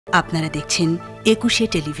আপনারা দেখছেন একুশে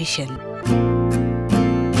টেলিভিশন।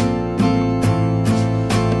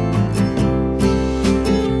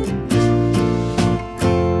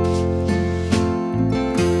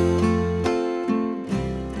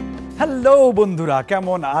 হ্যালো বন্ধুরা,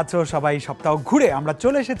 কেমন আছো সবাই? সপ্তাহ ঘুরে আমরা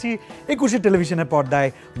চলে এসেছি একুশে টেলিভিশনের পর্দায়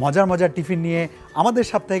মজার মজার টিফিন নিয়ে। আমাদের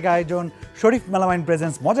সাপ্তাহিক আয়োজন শরীফ মেলামাইন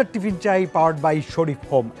প্রেজেন্স মজার টিফিন চাই, powered by Sharif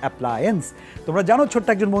home appliance. তোমরা জানো, ছোট্ট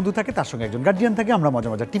একজন বন্ধু থাকে, তার সঙ্গে একজন গার্জিয়ান থাকে। আমরা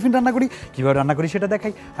মজার মজার টিফিন রান্না করি, কীভাবে রান্না করি সেটা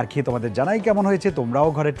দেখাই, আর খেয়ে তোমাদের জানাই কেমন হয়েছে। তোমরাও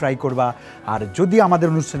ঘরে ট্রাই করবা। আর যদি আমাদের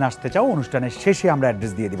অনুষ্ঠানে আসতে চাও, অনুষ্ঠানের শেষে আমরা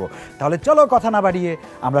অ্যাড্রেস দিয়ে দিব। তাহলে চলো কথা না বাড়িয়ে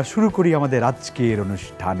আমরা শুরু করি আমাদের আজকের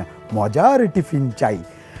অনুষ্ঠান মজার টিফিন চাই।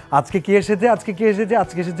 আজকে কে এসেছে?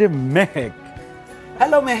 আজকে এসেছে মেহেক।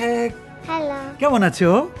 হ্যালো মেহেক। হ্যালো। কেমন আছো?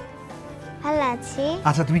 ভালো আছি।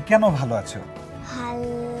 আচ্ছা, তুমি কেন ভালো আছো?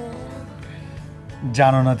 ভালো।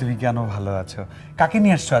 জানো না তুমি কেন ভালো আছো? কাকে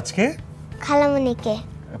নিয়ে আসছো আজকে? খালামণিকে।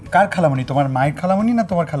 কার খালামণি? তোমার মায়ের খালামণি না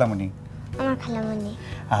তোমার খালামণি? আমার খালামণি।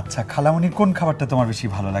 আচ্ছা, খালামণির কোন খাবারটা তোমার বেশি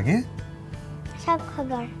ভালো লাগে? সব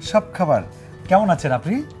খাবার। সব খাবার। কেমন আছেন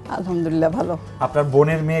আপনি? আলহামদুলিল্লাহ ভালো। আপনার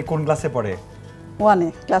বোনের মেয়ে কোন ক্লাসে পড়ে?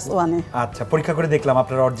 ক্লাস 1-এ। আচ্ছা, পরীক্ষা করে দেখলাম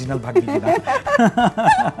আপনার অরিজিনাল ভাগ্নি কিনা।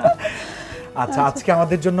 আচ্ছা, আজকে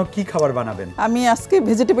আমাদের জন্য কি খাবার বানাবেন? আমি আজকে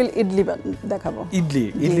ভেজিটেবল ইডলি দেখাবো।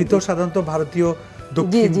 ইডলি তো সাধারণত ভারতীয়,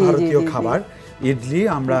 দক্ষিণ ভারতীয় খাবার। ইডলি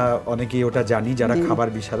আমরা অনেকেই ওটা জানি যারা খাবার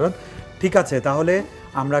বিশারদ। ঠিক আছে, তাহলে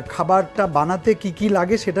আমরা খাবারটা বানাতে কি কি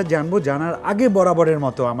লাগে সেটা জানবো। জানার আগে বরাবরের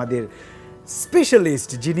মতো আমাদের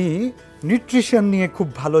স্পেশালিস্ট, যিনি নিউট্রিশন নিয়ে খুব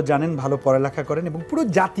ভালো জানেন, ভালো পড়ালেখা করেন এবং পুরো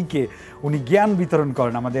জাতিকে উনি জ্ঞান বিতরণ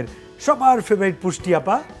করেন, আমাদের সবার ফেভারিট পুষ্টি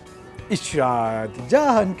আপা ইসরাত।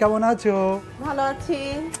 জাহান, কেমন আছো? ভালো আছি।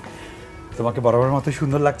 তোমাকে বরাবরের মতো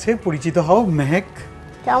সুন্দর লাগছে। পরিচিত হও। মেহেক,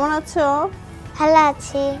 কেমন আছো? ভালো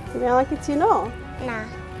আছি। তুমি আমাকে চিনো? না।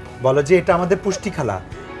 বলো যে এটা আমাদের পুষ্টি খালা।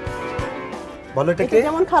 বলো এটাকে।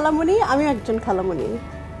 যেমন খালামণি, আমিও একজন খালামণি।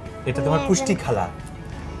 এটা তোমার পুষ্টি খালা।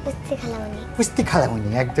 পুষ্টি খালামণি। পুষ্টি খালামণি,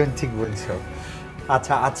 একদম ঠিক বলছো।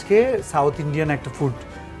 আচ্ছা, আজকে সাউথ ইন্ডিয়ান একটা ফুড,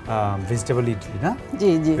 ভেজিটেবল ইডলি না? জি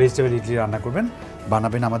জি, ভেজিটেবল ইডলি রান্না করবেন,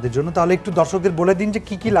 বানাবেন আমাদের জন্য। তাহলে একটু দর্শকদের বলে দিন যে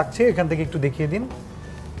কি কি লাগছে, এখান থেকে একটু দেখিয়ে দিন।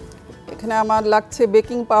 এখানে আমার লাগছে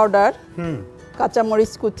বেকিং পাউডার,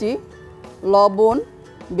 কাঁচামরিচ কুচি, লবণ,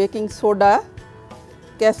 বেকিং সোডা,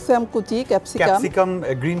 ক্যাপসিকাম কুচি, ক্যাপসিকাম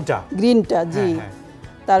গ্রিনটা জি।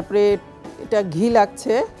 তারপরে এটা ঘি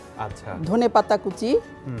লাগছে। আচ্ছা, ধনে পাতা কুচি,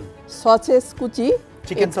 সসেজ কুচি,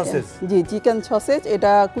 চিকেন সসেজ। জি, চিকেন সসেজ।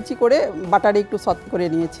 এটা কুচি করে বাটারে একটু সট করে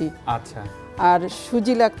নিয়েছি। আচ্ছা, আর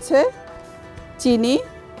সুজি লাগছে, চিনি,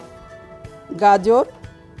 গাজর,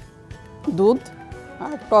 দুধ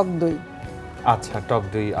আর টক দই। আচ্ছা, টক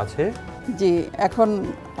দই আছে। জি, এখন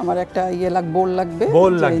আমার একটা বোল লাগবে।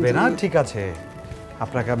 বোল লাগবে না? ঠিক আছে,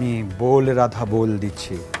 আপনাকে আমি বোলের আধা বোল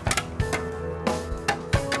দিচ্ছি।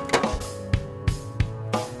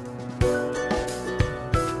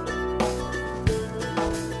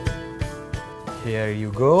 Here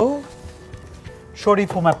you go. Sharif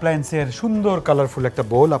home অ্যাপ্লায়েন্সের সুন্দর কালারফুল একটা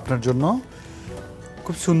বোল আপনার জন্য।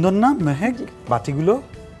 খুব সুন্দর না মেহেক বাটিগুলো?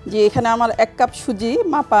 জি, এখানে আমার 1 কাপ সুজি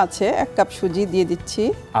মাপা আছে। 1 কাপ সুজি দিয়ে দিচ্ছি।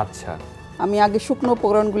 আচ্ছা, আমি আগে শুকনো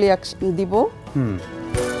উপকরণগুলি দিব।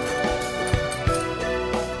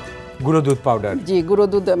 গুঁড়ো দুধ পাউডার। জি, গুঁড়ো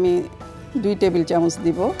দুধ আমি 2 টেবিল চামচ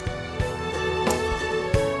দিব।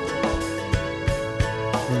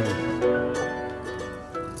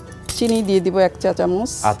 চিনি দিয়ে দিব 1 চা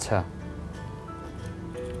চামচ। আচ্ছা,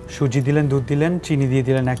 সুজি দিলেন, দুধ দিলেন, চিনি দিয়ে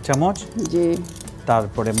দিলেন 1 চামচ। জি,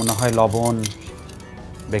 তারপরে মনে হয় লবণ,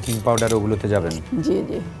 বেকিং পাউডার ওগুলোতে যাবেন। জি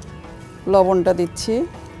জি, লবণটা দিচ্ছি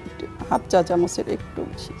 1/2 চা চামচের একটু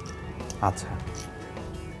বেশি। আচ্ছা,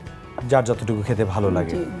 যার যতটুকু খেতে ভালো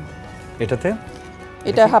লাগে। এটাতে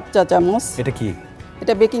এটা 1/2 চা চামচ। এটা কি?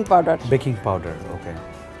 এটা বেকিং পাউডার। বেকিং পাউডার, ওকে।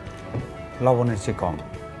 লবণের চেয়ে কম।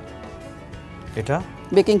 এটা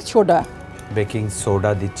বেকিং সোডা। বেকিং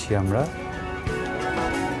সোডা দিচ্ছি আমরা।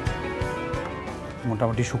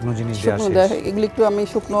 মোটামুটি শুকনো জিনিস দেওয়া শেষ। এগুলি একটু আমি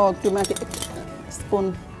শুকনো একটু স্পুন।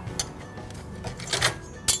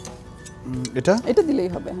 এটা দিলেই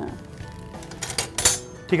হবে। হ্যাঁ,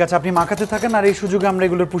 ঠিক আছে, আপনি মাখাতে থাকেন। আর এই সুযোগে আমরা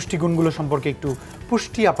এগুলোর পুষ্টিগুণগুলো সম্পর্কে একটু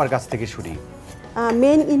পুষ্টি আপার কাছ থেকে শুনি।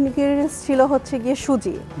 মেইন ইনগ্রেডিয়েন্টস ছিল হচ্ছে গিয়ে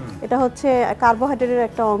সুজি। এটা হচ্ছে কার্বোহাইড্রেটের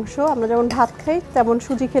একটা অংশ। আমরা যেমন ভাত খাই তেমন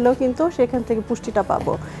সুজি খেলেও কিন্তু সেখান থেকে পুষ্টিটা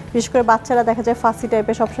পাবো। বিশেষ করে বাচ্চারা দেখা যায় ফাসি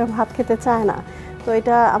টাইপের, সবসময় ভাত খেতে চায় না। তো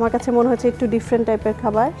এটা আমার কাছে মনে হচ্ছে একটু ডিফারেন্ট টাইপের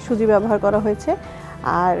খাবার। সুজি ব্যবহার করা হয়েছে,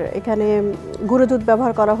 আর এখানে গুঁড়ো দুধ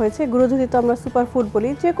ব্যবহার করা হয়েছে। গুঁড়ো দুধই তো আমরা সুপার ফুড বলি,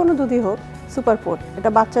 যে কোনো দুধই হোক সুপার ফুড। এটা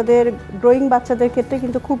বাচ্চাদের, গ্রোয়িং বাচ্চাদের ক্ষেত্রে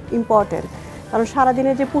কিন্তু খুব ইম্পর্টেন্ট। কারণ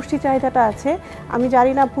সারাদিনের যে পুষ্টি চাহিদাটা আছে আমি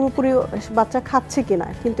জানি না পুরোপুরি বাচ্চা খাচ্ছে কিনা,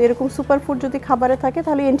 কিন্তু এরকম সুপারফুড যদি খাবারে থাকে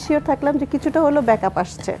তাহলে এনশিওর থাকলাম যে কিছুটা হলেও ব্যাকআপ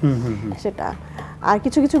আসছে সেটা। আর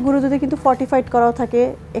কিছু কিছু গুঁড়ো যদি কিন্তু ফর্টিফাইড করাও থাকে,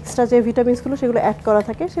 এক্সট্রা যে ভিটামিনসগুলো সেগুলো অ্যাড করা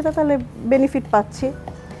থাকে, সেটা তাহলে বেনিফিট পাচ্ছি।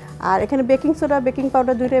 আর এখানে বেকিং সোডা, বেকিং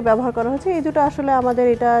পাউডার দুইটাই ব্যবহার করা হয়েছে। এই দুটো আসলে আমাদের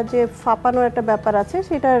এটা যে ফাঁপানোর একটা ব্যাপার আছে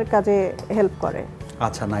সেটার কাজে হেল্প করে।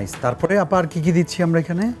 আচ্ছা, নাইস। তারপরে আবার কি কি দিচ্ছি আমরা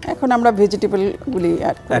এখানে? এখন আমরা ভেজিটেবলগুলি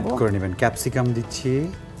অ্যাড করে নেবেন। ক্যাপসিকাম দিচ্ছি,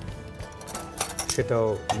 সেটাও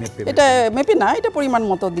মেপে, এটা মেপে না, এটা পরিমাণ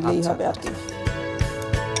মতো দিলেই হবে আর কি।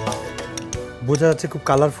 বোঝা যাচ্ছে খুব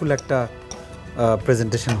কালারফুল একটা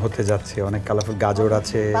প্রেজেন্টেশন হতে যাচ্ছে। অনেক কালারফুল গাজর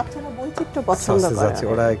আছে, বাচ্চারা বৈচিত্র্য পছন্দ করে,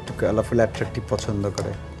 ওরা একটু কালারফুল অ্যাট্রাকটিভ পছন্দ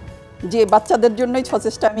করে। যে বাচ্চাদের জন্যই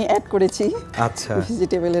সসেসটা আমি অ্যাড করেছি। আচ্ছা,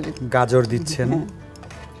 ভেজিটেবলের গাজর দিচ্ছেন।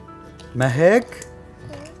 মেহেক,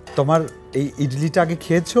 তোমার এই ইডলিটা আগে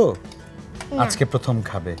খেয়েছো? আজকে প্রথম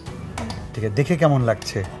খাবে, ঠিক আছে। দেখে কেমন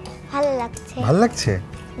লাগছে? ভালো লাগছে। ভালো লাগছে?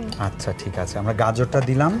 আচ্ছা, ঠিক আছে। আমরা গাজরটা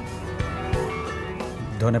দিলাম,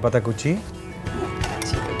 ধনেপাতা কুচি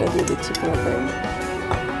এটা দিয়ে দিচ্ছি পুরোটাই।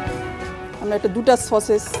 আমরা একটা দুটা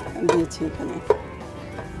সসেস দিয়েছি এখানে,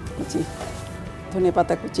 কুচি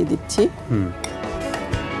ধনেপাতা কুচি দিচ্ছি।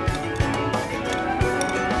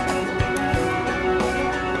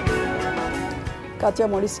 কাঁচা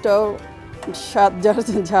মরিচটাও স্বাদ,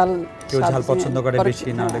 ঝাল কেউ ঝাল পছন্দ করে বেশি,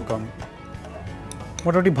 না হলে কম।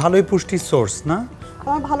 মোটামুটি ভালোই পুষ্টির সোর্স না?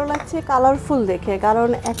 আমার ভালো লাগছে কালারফুল দেখে, কারণ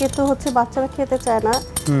একে তো হচ্ছে বাচ্চারা খেতে চায় না,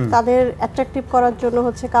 তাদের অ্যাট্রাকটিভ করার জন্য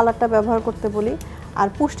হচ্ছে কালারটা ব্যবহার করতে বলি। আর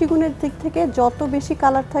পুষ্টিগুণের দিক থেকে যত বেশি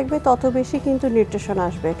কালার থাকবে তত বেশি কিন্তু নিউট্রিশন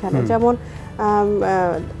আসবে এখানে। যেমন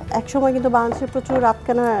একসময় কিন্তু বাংলাদেশে প্রচুর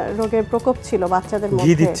রাতকানা রোগের প্রকোপ ছিল বাচ্চাদের মধ্যে।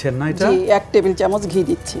 ঘি দিচ্ছেন না? এটা 1 টেবিল চামচ ঘি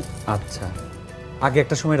দিচ্ছি। আচ্ছা, আগে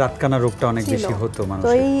একটা সময় রাতকানা রোগটা অনেক বেশি হতো মানুষের।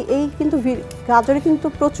 তো এই কিন্তু গাজরে কিন্তু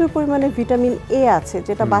প্রচুর পরিমাণে ভিটামিন এ আছে,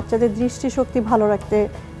 যেটা বাচ্চাদের দৃষ্টিশক্তি ভালো রাখতে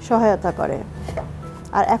সহায়তা করে।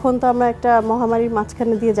 আর এখন তো আমরা একটা মহামারীর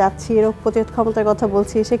মাঝখানে দিয়ে যাচ্ছি, রোগ প্রতিরোধ ক্ষমতার কথা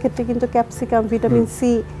বলছি, সেক্ষেত্রে কিন্তু ক্যাপসিকাম, ভিটামিন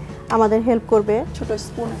সি আমাদের হেল্প করবে। ছোট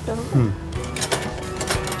স্পুন একটা।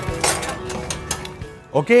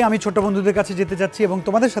 ওকে, আমি ছোট বন্ধুদের কাছে যেতে যাচ্ছি এবং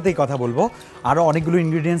তোমাদের সাথেই কথা বলবো। আরও অনেকগুলো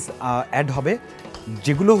ইনগ্রিডিয়েন্টস অ্যাড হবে,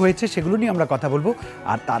 যেগুলো হয়েছে সেগুলো নিয়ে আমরা কথা বলবো,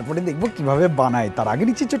 আর তারপরে দেখবো কিভাবে বানায়। তার আগে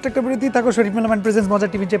নিচ্ছি ছোট্ট একটা বিরতি। থাকো শরীফ মেলামাইন প্রেজেন্স মজার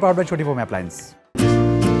টিফিন চাই power by Sharif home appliance.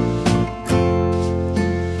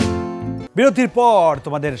 বিরতির পর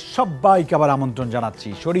তোমাদের সবাইকে আবার আমন্ত্রণ জানাচ্ছি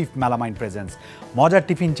শরীফ মেলামাইন প্রেজেন্স মজার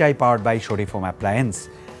টিফিন চাই powered by Sharif home appliance.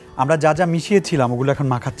 আমরা যা যা মিশিয়েছিলাম ওগুলো এখন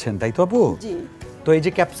মাখাচ্ছেন, তাই তো আপু? জি। তো এই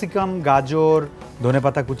যে ক্যাপসিকাম, গাজর,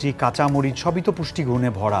 ধনেপাতা কুচি, কাঁচা মরিচ সবই তো পুষ্টিগুণে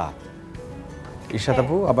ভরা। ইশরাত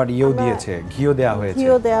আপু আবার ইয়েও দিয়েছে, ঘিও দেওয়া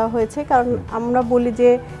হয়েছে। কারণ আমরা বলি যে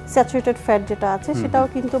স্যাচুরেটেড ফ্যাট যেটা আছে সেটাও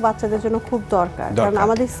কিন্তু বাচ্চাদের জন্য খুব দরকার। কারণ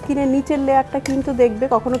আমাদের স্কিনের নিচের লেয়ারটা কিন্তু দেখবে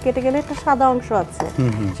কখনো কেটে গেলে একটা সাদা অংশ আছে,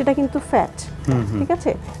 সেটা কিন্তু ফ্যাট। ঠিক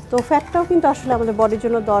আছে, তো ফ্যাটটাও কিন্তু আসলে আমাদের বডির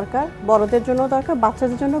জন্য দরকার, বড়দের জন্য দরকার,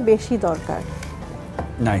 বাচ্চাদের জন্য বেশি দরকার।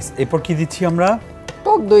 নাইস। এরপর কি দিচ্ছি আমরা?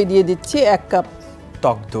 টক দই দিয়ে দিচ্ছি 1 কাপ।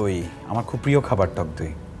 টক দই আমার খুব প্রিয় খাবার, টক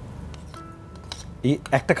দই। এই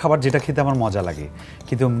একটা খাবার যেটা খেতে আমার মজা লাগে,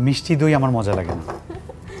 কিন্তু মিষ্টি দই আমার মজা লাগে না।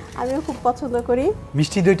 আমিও খুব পছন্দ করি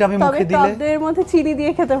মিষ্টি দইটা, আমি মুখে দিলে টক দইয়ের মধ্যে চিনি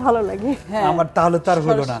দিয়ে খেতে ভালো লাগে। আমার তাহলে তার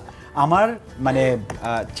হলো না। আমার মানে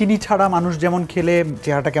চিনি ছাড়া মানুষ যেমন খেলে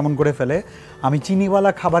চেহারাটা কেমন করে ফেলে, আমি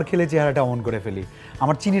চিনিওয়ালা খাবার খেলে চেহারাটা অমন করে ফেলি।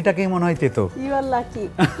 আমার চিনিটাকেই মনে হয় তেতো। You R lucky.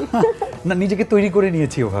 না, নিজেকে তৈরি করে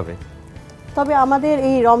নিয়েছি ওভাবে। তবে আমাদের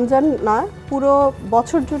এই রমজান না, পুরো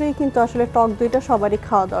বছর জুড়েই কিন্তু আসলে টক দইটা সবারই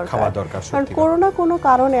খাওয়া দরকার। কারণ কোনো না কোনো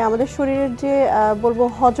কারণে আমাদের শরীরের যে বলবো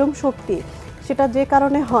হজম শক্তি, সেটা যে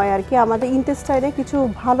কারণে হয় আর কি, আমাদের ইন্টেস্টাইনে কিছু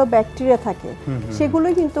ভালো ব্যাকটেরিয়া থাকে,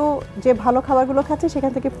 সেগুলোই কিন্তু যে ভালো খাবারগুলো খাচ্ছে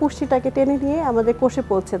সেখান থেকে পুষ্টিটাকে টেনে নিয়ে আমাদের কোষে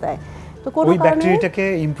পৌঁছে দেয়। তো কোনো ওই ব্যাকটেরিয়াটাকে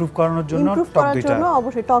ইমপ্রুভ করানোর জন্য টক দইটা,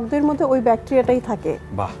 অবশ্যই টক দইয়ের মধ্যে ওই ব্যাকটেরিয়াটাই থাকে।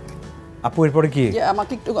 বাহ। আপু এরপরে কি?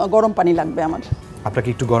 আমাকে একটু গরম পানি লাগবে। আপনাকে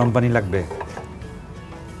একটু গরম পানি লাগবে?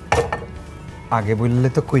 আগে বললে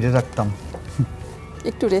তো কইরে রাখতাম।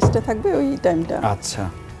 একটু রেস্টে থাকবে ওই টাইমটা। আচ্ছা,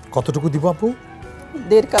 কতটুকু দিব আপু?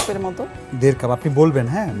 1.5 কাপের মতো। 1.5 কাপ আপনি বলবেন?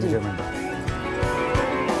 হ্যাঁ, মেজারমেন্ট।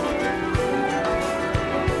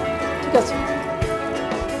 ঠিক আছে।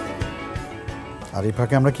 আর এই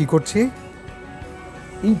ফাঁকে আমরা কি করছি?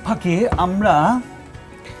 এই ফাঁকে আমরা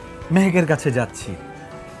মেহেকের কাছে যাচ্ছি।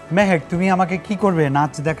 মেহেক, তুমি আমাকে কি করবে?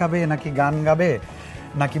 নাচ দেখাবে নাকি গান গাবে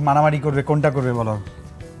নাকি মারামারি করবে? কোনটা করবে বলো?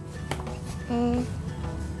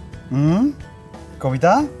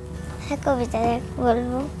 কবিতা? হ্যাঁ, কবিতা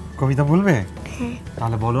বলবো। কবিতা বলবে?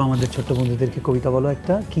 তাহলে বলো আমাদের ছোট্ট বন্ধুদেরকে কবিতা বলো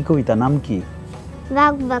একটা। কি কবিতা, নাম কি?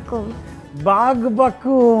 বাঘ বাকুম। বাঘ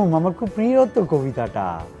বাকুম, আমার খুব প্রিয় তো কবিতাটা।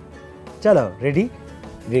 চলো রেডি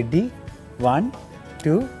রেডি 1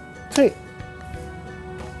 2 3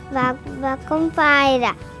 বাকুম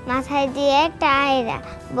পায়রা মাথায় দিয়ে টায়রা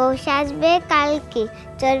বউ সাজবে কালকে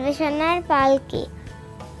চলবে সোনার পালকি।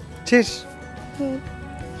 শেষ।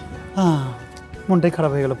 মনটাই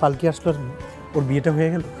খারাপ হয়ে গেল, পালকি আসলো আর ওর বিয়েটা হয়ে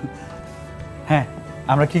গেল। হ্যাঁ,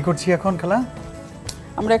 আমরা কি করছি এখন খালা?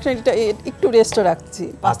 আমরা একটা এটা একটু রেস্ট রাখছি,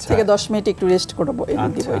 5 থেকে 10 মিনিট একটু রেস্ট করব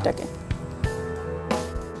দিব এটাকে।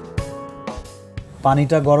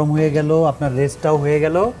 পানিটা গরম হয়ে গেল, আপনার রেস্টটাও হয়ে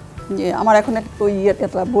গেল। যে আমার এখন ওই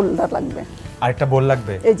এটা বোলটা লাগবে, আরেকটা বোল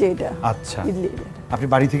লাগবে। এই যে এটা। আচ্ছা, ইডলি আপনি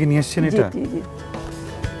বাড়ি থেকে নিয়ে এসেছেন এটা? জি জি।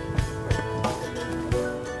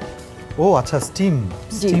 ও আচ্ছা, স্টিম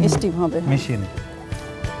হবে মেশিন।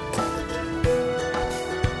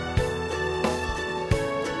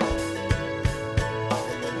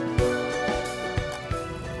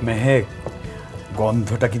 মেহেক,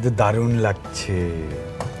 গন্ধটা কিন্তু দারুণ লাগছে।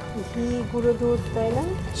 ঘি, গুঁড়ো দুধ, তাই না?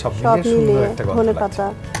 সব মিলিয়ে সুন্দর একটা গন্ধ ধনে লাগছে। পাতা।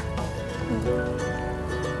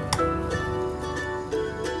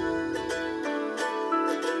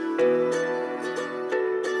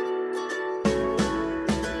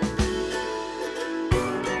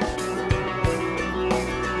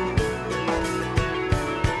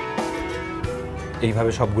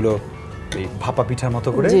 এইভাবে সবগুলো এই ভাপা পিঠার মতো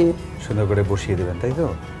করে সুন্দর করে বসিয়ে দেবেন, তাই তো?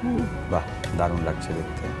 বাহ, দারুণ লাগছে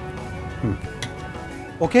দেখতে।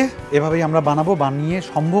 ওকে, এভাবেই আমরা বানাবো। বানিয়ে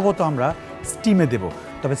সম্ভবত আমরা স্টিমে দেব।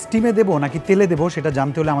 তবে স্টিমে দেব নাকি তেলে দেব সেটা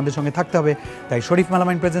জানতে হলে আমাদের সঙ্গে থাকতে হবে। তাই শরীফ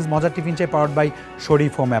মেলামাইন প্রেজেন্স মজার টিফিন চাই পাওয়ার্ড বাই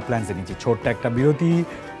শরীফ হোম অ্যাপ্লায়েন্সে নিচ্ছি ছোট্ট একটা বিরতি,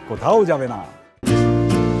 কোথাও যাবে না।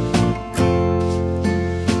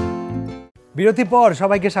 বিরতির পর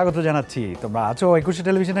সবাইকে স্বাগত জানাচ্ছি। তোমরা আছো একুশে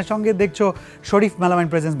টেলিভিশনের সঙ্গে, দেখছো শরীফ মেলামাইন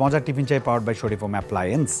প্রেজেন্স মজার টিফিন চাই powered by Sharif home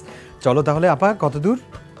appliance. চলো তাহলে আপা, কত দূর?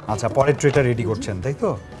 আচ্ছা, পরের ট্রেটা রেডি করছেন, তাই তো?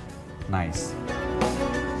 নাইস।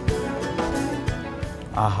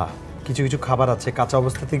 আহা, কিছু কিছু খাবার আছে কাঁচা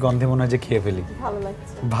অবস্থাতেই গন্ধে মনে হয় যে খেয়ে ফেলি।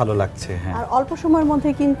 ভালো লাগছে। হ্যাঁ, আর অল্প সময়ের মধ্যে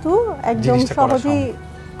কিন্তু একদম সহজেই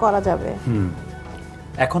করা যাবে।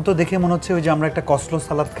 এখন তো দেখে মনে হচ্ছে ওই যে আমরা একটা কসলো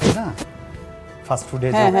সালাদ খাই না, ফাস্ট ফুডে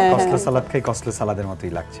যে কসলো সালাদ খাই, কসলো সালাদের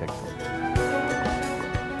মতোই লাগছে একদম।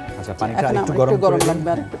 আচ্ছা, পানিটা একটু গরম লাগবে,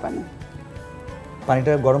 আর একটু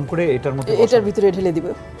পানিটা গরম করে এটার মধ্যে এটার ভিতরে ঢেলে দিব।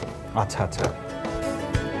 আচ্ছা আচ্ছা।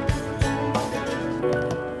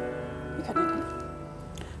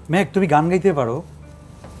 মেঘ, তুমি গান গাইতে পারো?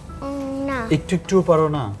 না। একটু একটু পারো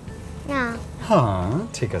না? না। হ্যাঁ,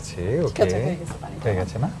 ঠিক আছে, ওকে, হয়ে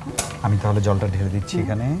গেছে না? আমি তাহলে জলটা ঢেলে দিচ্ছি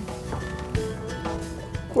এখানে।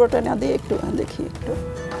 পুরোটা না দিয়ে একটু দেখি, একটু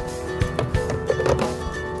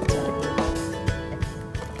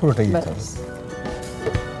পুরোটাই দিতে হবে।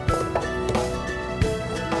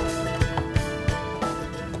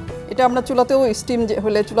 এটা আমরা চুলাতেও স্টিম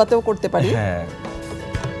হলে চুলাতেও করতে পারি। হ্যাঁ,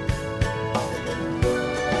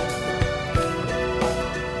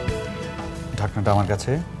 ঢাকনাটা আমার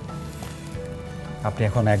কাছে। আপনি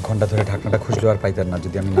এখন 1 ঘন্টা ধরে ঢাকনাটা খুঁজলেও আর পাইতেন না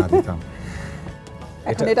যদি আমি না দিতাম।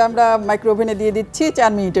 এখন এটা আমরা মাইক্রোওভেনে দিয়ে দিচ্ছি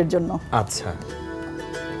 4 মিনিটের জন্য। আচ্ছা,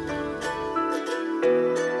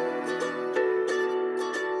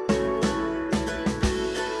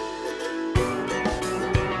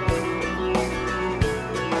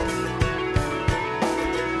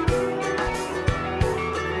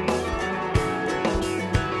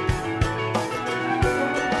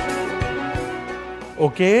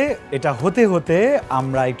 ওকে, এটা হতে হতে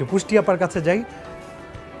আমরা একটু পুষ্টি আপার কাছে যাই।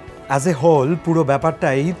 অ্যাজ এ হোল পুরো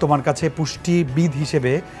ব্যাপারটাই তোমার কাছে পুষ্টিবিদ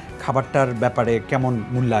হিসেবে খাবারটার ব্যাপারে কেমন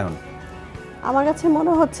মূল্যায়ন? আমার কাছে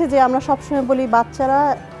মনে হচ্ছে যে আমরা সবসময় বলি বাচ্চারা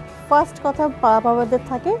ফার্স্ট কথা বাবাদের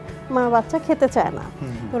থাকে, মা বাচ্চা খেতে চায় না।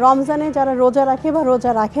 রমজানে যারা রোজা রাখে বা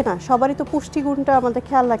রোজা রাখে না, সবারই তো পুষ্টিগুণটা আমাদের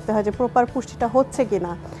খেয়াল রাখতে হয় যে প্রপার পুষ্টিটা হচ্ছে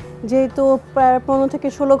কিনা। যেহেতু প্রায় 15 থেকে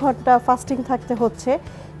 16 ঘন্টা ফাস্টিং থাকতে হচ্ছে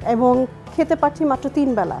এবং খেতে পারছি মাত্র 3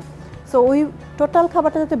 বেলা, সো ওই টোটাল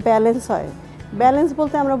খাবারটা যাতে ব্যালেন্স হয়। ব্যালেন্স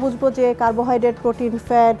বলতে আমরা বুঝবো যে carbohydrate, protein,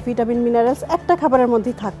 fat, vitamin, minerals একটা খাবারের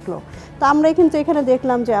মধ্যেই থাকলো। তো আমরাই কিন্তু এখানে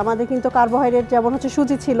দেখলাম যে আমাদের কিন্তু কার্বোহাইড্রেট যেমন হচ্ছে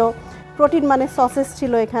সুজি ছিল, প্রোটিন মানে সসেস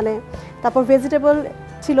ছিল এখানে, তারপর ভেজিটেবল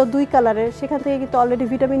ছিল 2 কালারের, সেখান থেকে কিন্তু অলরেডি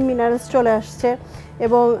ভিটামিন, মিনারেলস চলে আসছে,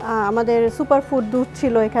 এবং আমাদের সুপার ফুড দুধ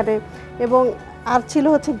ছিল এখানে, এবং আর ছিল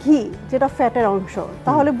হচ্ছে ঘি, যেটা ফ্যাটের অংশ।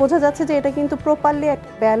 তাহলে বোঝা যাচ্ছে যে এটা কিন্তু প্রপারলি একটা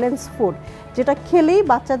ব্যালেন্স ফুড, যেটা খেলেই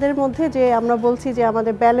বাচ্চাদের মধ্যে যে আমরা বলছি যে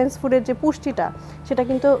আমাদের ব্যালেন্স ফুডের যে পুষ্টিটা সেটা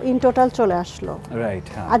কিন্তু ইন টোটাল চলে আসলো। রাইট।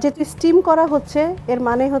 আর যেহেতু স্টিম করা হচ্ছে এর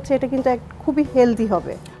মানে হচ্ছে এটা কিন্তু খুবই হেলদি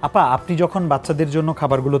হবে। আপা, আপনি যখন বাচ্চাদের জন্য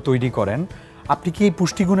খাবারগুলো তৈরি করেন, আপনি কি এই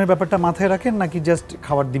পুষ্টিগুণের ব্যাপারটা মাথায় রাখেন নাকি জাস্ট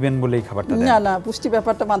খাবার দিবেন বলেই খাবারটা দেন? না না, পুষ্টি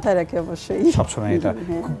ব্যাপারটা মাথায় রাখি অবশ্যই, সবসময়। এটা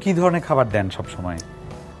কি ধরনের খাবার দেন সবসময়?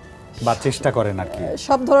 বা চেষ্টা করেন আর কি?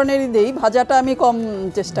 সব ধরনেরই দেই, ভাজাটা আমি কম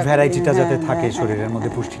চেষ্টা করি। ভ্যারাইটিটা যাতে হ্যাঁ, থাকে হ্যাঁ, শরীরের মধ্যে,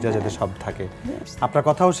 পুষ্টিটা যাতে সব থাকে। আপনার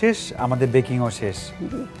কথাও শেষ, আমাদের বেকিংও শেষ।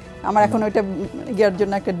 আমার এখন ওইটা ইয়ার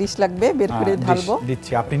জন্য একটা ডিশ লাগবে, বের করে ঢালবো।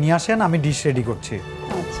 দিচ্ছি, আপনি নিয়ে আসেন, আমি ডিশ রেডি করছি।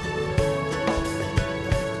 আচ্ছা,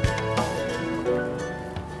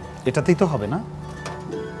 এটাতেই তো হবে না?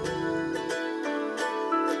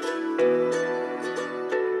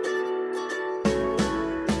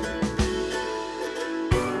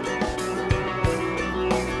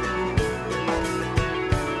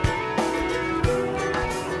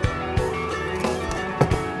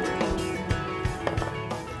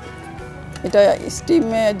 এটা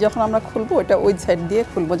স্টিমে যখন আমরা খুলবো, এটা ওই সাইড দিয়ে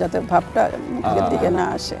খুলবো যাতে ভাপটা মুখের দিকে না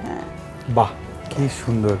আসে। হ্যাঁ, বাহ, কি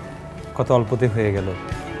সুন্দর, কত অল্পতে হয়ে গেল।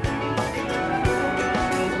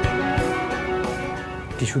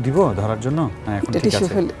 টিস্যু দিব ধরার জন্য? হ্যাঁ, এখন ঠিক টিস্যু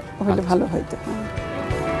আছে। হলে ভালো হইতো। হ্যাঁ,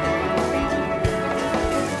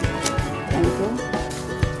 thank you.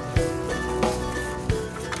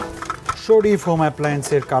 Sharif home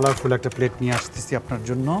অ্যাপ্লায়েন্সের colourful একটা প্লেট নিয়ে আসতেছি আপনার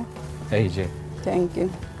জন্য। এই যে, থ্যাংক ইউ।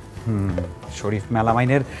 শরীফ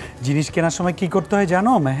মেলামাইনের জিনিস কেনার সময় কি করতে হয়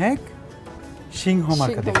জানো মেহেক? সিংহ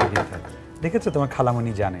মার্কা দেখে কিনতে হয়। দেখেছো, তোমার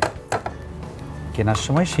খালামণি জানে কেনার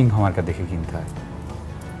সময় সিংহ মার্কা দেখে কিনতে হয়।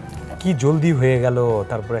 কি জলদি হয়ে গেল।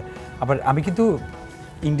 তারপরে আবার আমি কিন্তু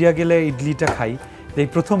ইন্ডিয়া গেলে ইডলিটা খাই, এই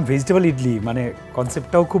প্রথম ভেজিটেবল ইডলি, মানে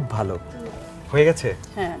কনসেপ্টটাও খুব ভালো হয়ে গেছে।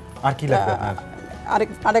 হ্যাঁ, আর কি লাগবে আপনার?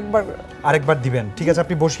 আরেকবার দিবেন। ঠিক আছে,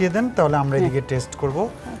 আপনি বসিয়ে দেন, তাহলে আমরা এদিকে টেস্ট করব।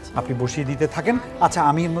 আপনি বসিয়ে দিতে থাকেন। আচ্ছা,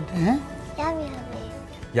 আমি এর মধ্যে, হ্যাঁ,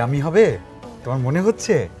 ইয়ামি হবে তোমার মনে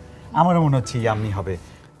হচ্ছে? আমারও মনে হচ্ছে ইয়ামি হবে।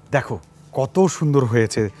 দেখো কত সুন্দর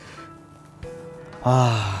হয়েছে।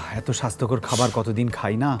 এত স্বাস্থ্যকর খাবার কতদিন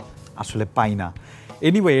খাই না, আসলে পাই না।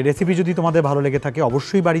 এনিওয়ে, রেসিপি যদি তোমাদের ভালো লেগে থাকে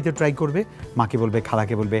অবশ্যই বাড়িতে ট্রাই করবে, মাকে বলবে,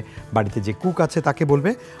 খালাকে বলবে, বাড়িতে যে কুক আছে তাকে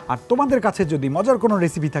বলবে। আর তোমাদের কাছে যদি মজার কোনো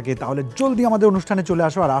রেসিপি থাকে তাহলে জলদি আমাদের অনুষ্ঠানে চলে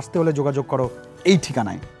আসো, আর আসতে হলে যোগাযোগ করো এই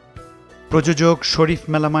ঠিকানায়। প্রযোজক শরীফ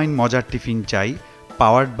মেলামাইন মজার টিফিন চাই,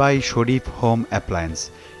 powered by Sharif home appliance,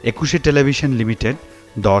 একুশে টেলিভিশন লিমিটেড,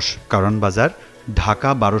 10 কারণ বাজার, ঢাকা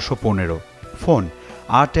 1215। ফোন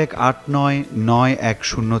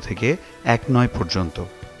 8189-910 থেকে 19 পর্যন্ত।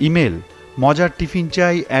 Email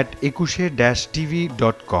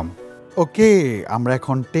mojartiffinchai@ekushe-tv.com। ওকে, আমরা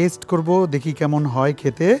এখন টেস্ট করব, দেখি কেমন হয়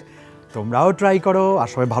খেতে। তোমরাও ট্রাই করো, আর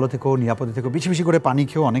সবাই ভালো থেকো, নিরাপদে থেকো, বেশি বেশি করে পানি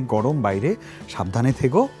খেও, অনেক গরম বাইরে, সাবধানে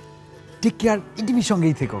থেকো। টেক কেয়ার, ইটিভির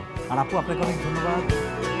সঙ্গেই থেকো। আর আপু, আপনাকে অনেক ধন্যবাদ।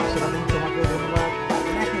 তোমাকে ধন্যবাদ।